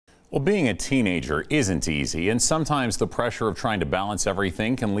Well, being a teenager isn't easy, and sometimes the pressure of trying to balance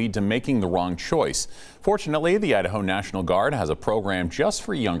everything can lead to making the wrong choice. Fortunately, the Idaho National Guard has a program just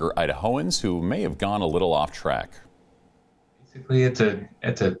for younger Idahoans who may have gone a little off track. Basically, it's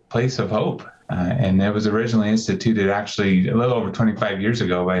a place of hope, and it was originally instituted actually a little over 25 years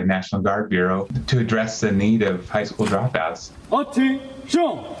ago by the National Guard Bureau to address the need of high school dropouts.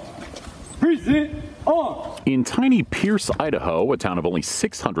 Attention! Present on! In tiny Pierce, Idaho, a town of only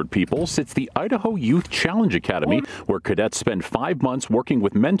 600 people, sits the Idaho Youth Challenge Academy, where cadets spend 5 months working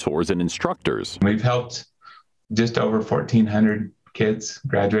with mentors and instructors. We've helped just over 1,400 kids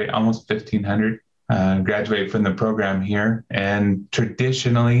graduate, almost 1,500 graduate from the program here. And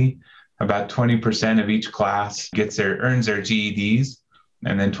traditionally, about 20% of each class earns their GEDs.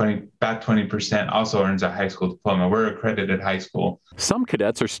 And then about 20% also earns a high school diploma. We're accredited high school. Some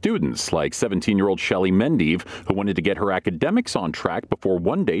cadets are students, like 17-year-old Shelly Mendive, who wanted to get her academics on track before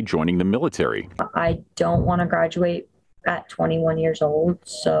one day joining the military. I don't want to graduate at 21 years old,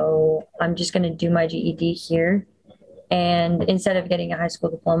 so I'm just going to do my GED here, and instead of getting a high school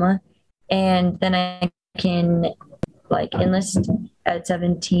diploma, and then I can enlist at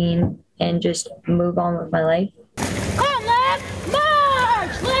 17 and just move on with my life.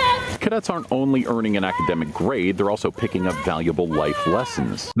 Cadets aren't only earning an academic grade, they're also picking up valuable life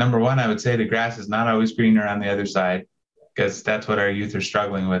lessons. Number one, I would say the grass is not always greener on the other side, because that's what our youth are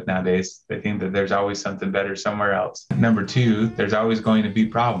struggling with nowadays. They think that there's always something better somewhere else. Number two, there's always going to be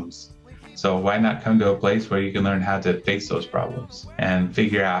problems. So why not come to a place where you can learn how to face those problems and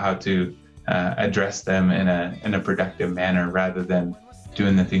figure out how to address them in a productive manner, rather than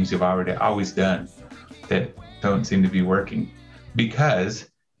doing the things you've always done that don't seem to be working, because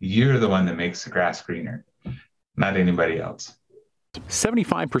you're the one that makes the grass greener, not anybody else.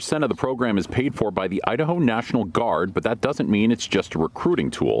 75% of the program is paid for by the Idaho National Guard, but that doesn't mean it's just a recruiting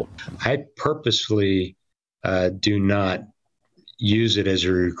tool. I purposely do not use it as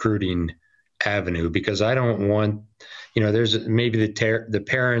a recruiting avenue, because I don't want, there's maybe the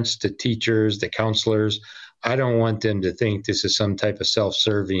parents, the teachers, the counselors, I don't want them to think this is some type of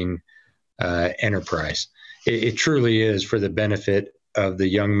self-serving enterprise. It truly is for the benefit of the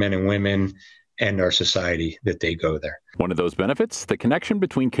young men and women and our society that they go there. One of those benefits, the connection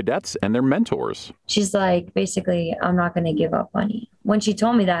between cadets and their mentors. She's like, basically, I'm not going to give up on you. When she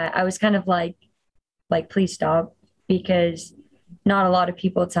told me that, I was kind of like, please stop, because not a lot of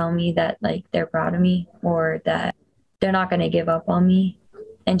people tell me that they're proud of me or that they're not going to give up on me.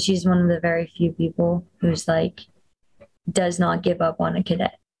 And she's one of the very few people who's does not give up on a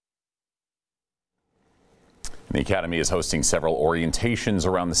cadet. The Academy is hosting several orientations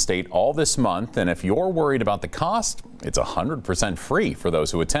around the state all this month, and if you're worried about the cost, it's 100% free for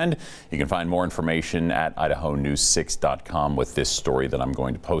those who attend. You can find more information at idahonews6.com with this story that I'm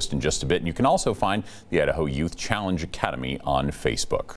going to post in just a bit. And you can also find the Idaho Youth Challenge Academy on Facebook.